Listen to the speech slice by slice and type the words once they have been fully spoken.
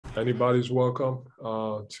anybody's welcome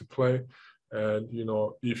to play. And, you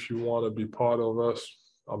know, if you want to be part of us,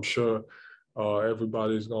 I'm sure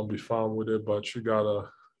everybody's going to be fine with it. But you got to,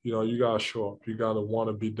 you know, you got to show up. You got to want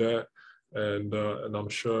to be there. And I'm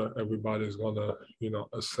sure everybody's going to, you know,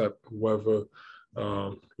 accept whoever,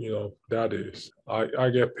 you know, that is. I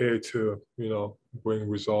get paid to, you know, bring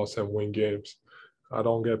results and win games. I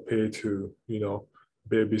don't get paid to, you know,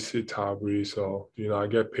 babysit Tyrese. So, you know, I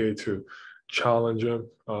get paid to challenge him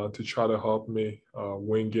to try to help me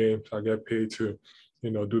win games. I get paid to,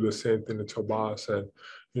 you know, do the same thing to Tobias and,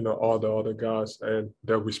 you know, all the other guys, and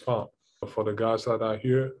they respond. For the guys that are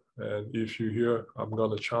here, and if you're here, I'm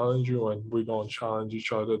going to challenge you, and we're going to challenge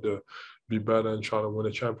each other to be better and try to win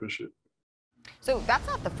a championship. So that's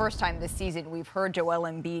not the first time this season we've heard Joel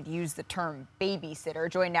Embiid use the term babysitter,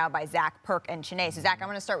 joined now by Zach, Perk, and Chiney. So, Zach, I'm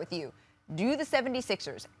going to start with you. Do the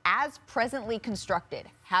 76ers, as presently constructed,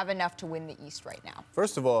 have enough to win the East right now?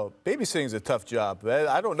 First of all, babysitting is a tough job.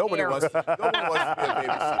 I don't know nobody wants to be a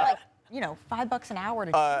babysitter. Like, you know, $5 an hour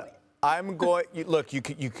to do it. I'm going. Look, you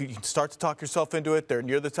can start to talk yourself into it. They're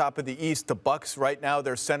near the top of the East. The Bucks right now,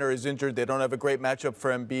 their center is injured. They don't have a great matchup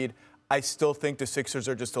for Embiid. I still think the Sixers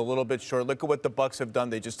are just a little bit short. Look at what the Bucks have done.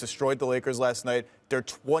 They just destroyed the Lakers last night. They're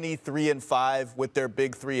 23-5 with their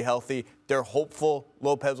big three healthy. They're hopeful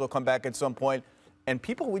Lopez will come back at some point. And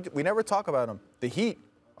people, we never talk about them. The Heat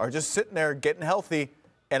are just sitting there getting healthy.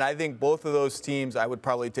 And I think both of those teams I would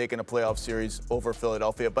probably take in a playoff series over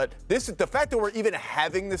Philadelphia. But the fact that we're even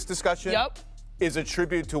having this discussion is a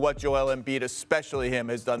tribute to what Joel Embiid, especially him,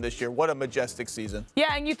 has done this year. What a majestic season.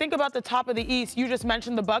 Yeah, and you think about the top of the East. You just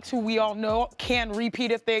mentioned the Bucks, who we all know can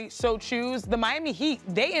repeat if they so choose. The Miami Heat,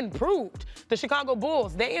 they improved. The Chicago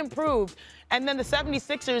Bulls, they improved. And then the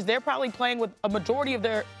 76ers, they're probably playing with a majority of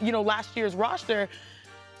their, you know, last year's roster.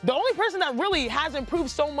 The only person that really has improved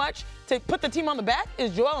so much to put the team on the back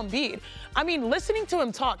is Joel Embiid. I mean, listening to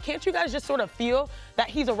him talk, can't you guys just sort of feel that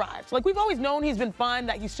he's arrived? Like, we've always known he's been fun,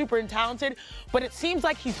 that he's super talented, but it seems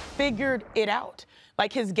like he's figured it out.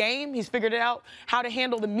 Like his game, he's figured it out, how to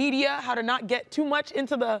handle the media, how to not get too much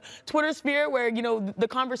into the Twitter sphere where, you know, the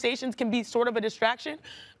conversations can be sort of a distraction.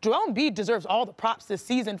 Joel Embiid deserves all the props this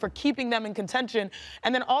season for keeping them in contention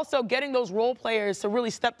and then also getting those role players to really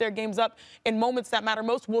step their games up in moments that matter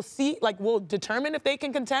most. We'll see, like, we'll determine if they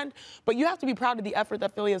can contend, but you have to be proud of the effort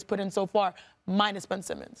that Philly has put in so far, minus Ben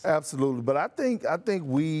Simmons. Absolutely, but I think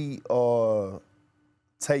we are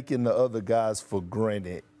taking the other guys for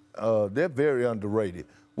granted. They're very underrated.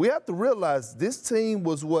 We have to realize this team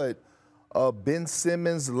was what, Ben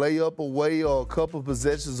Simmons layup away or a couple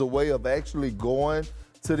possessions away of actually going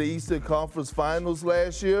to the Eastern Conference Finals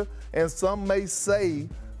last year. And some may say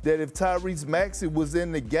that if Tyrese Maxey was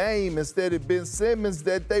in the game instead of Ben Simmons,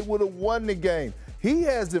 that they would have won the game. He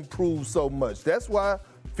has improved so much. That's why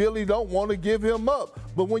Philly don't want to give him up.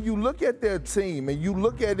 But when you look at their team and you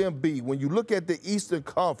look at Embiid, when you look at the Eastern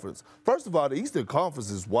Conference, first of all, the Eastern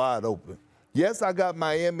Conference is wide open. Yes, I got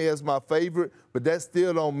Miami as my favorite, but that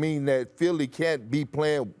still don't mean that Philly can't be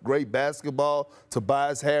playing great basketball.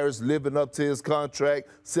 Tobias Harris living up to his contract,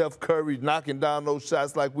 Steph Curry knocking down those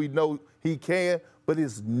shots like we know he can. But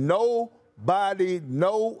it's nobody,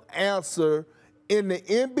 no answer in the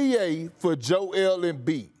NBA for Joel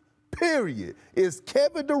Embiid. Period. It's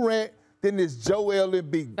Kevin Durant, then it's Joel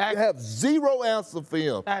Embiid. You have zero answer for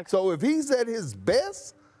him. So if he's at his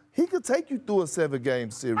best, he could take you through a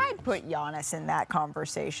 7-game series. I'd put Giannis in that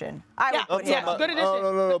conversation. I would put him. Good addition.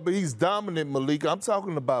 No, but he's dominant, Malika. I'm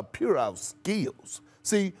talking about pure out skills.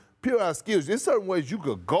 See, pure out skills. There's certain ways you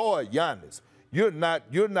could guard Giannis. You're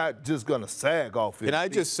not just going to sag off his Can I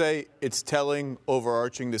feet. just say it's telling,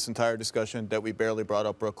 overarching this entire discussion, that we barely brought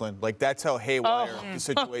up Brooklyn. Like, that's how haywire the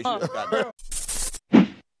situation has gotten.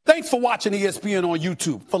 Thanks for watching ESPN on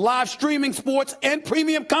YouTube. For live streaming, sports, and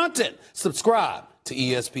premium content, subscribe to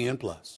ESPN+.